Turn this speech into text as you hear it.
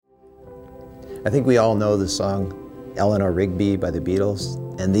I think we all know the song Eleanor Rigby by the Beatles,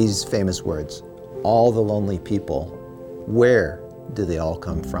 and these famous words, all the lonely people, where do they all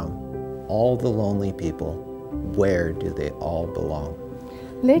come from? All the lonely people, where do they all belong?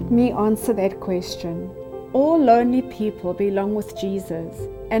 Let me answer that question. All lonely people belong with Jesus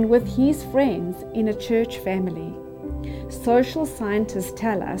and with his friends in a church family. Social scientists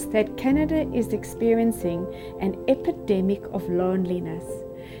tell us that Canada is experiencing an epidemic of loneliness.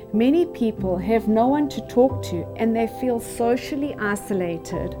 Many people have no one to talk to and they feel socially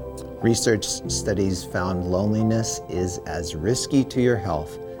isolated. Research studies found loneliness is as risky to your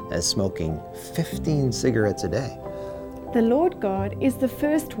health as smoking 15 cigarettes a day. The Lord God is the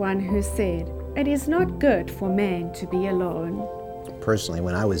first one who said, "It is not good for man to be alone." Personally,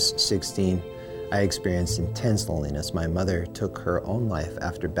 when I was 16, I experienced intense loneliness. My mother took her own life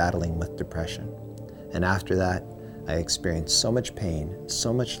after battling with depression. And after that, I experienced so much pain,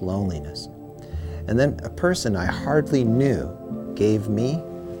 so much loneliness. And then a person I hardly knew gave me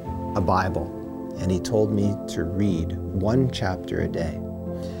a Bible, and he told me to read one chapter a day.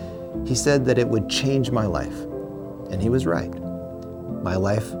 He said that it would change my life, and he was right. My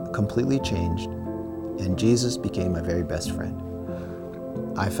life completely changed, and Jesus became my very best friend.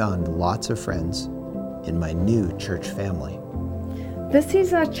 I found lots of friends in my new church family. This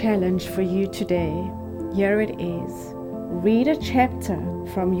is our challenge for you today. Here it is. Read a chapter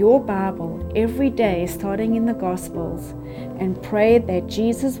from your Bible every day starting in the Gospels and pray that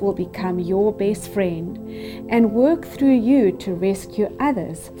Jesus will become your best friend and work through you to rescue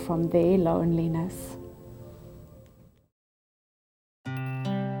others from their loneliness.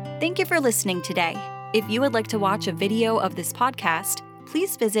 Thank you for listening today. If you would like to watch a video of this podcast,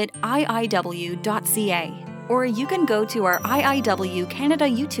 please visit iiw.ca, or you can go to our IIW Canada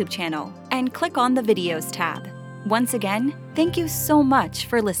YouTube channel and click on the Videos tab. Once again, thank you so much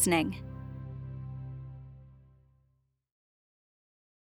for listening.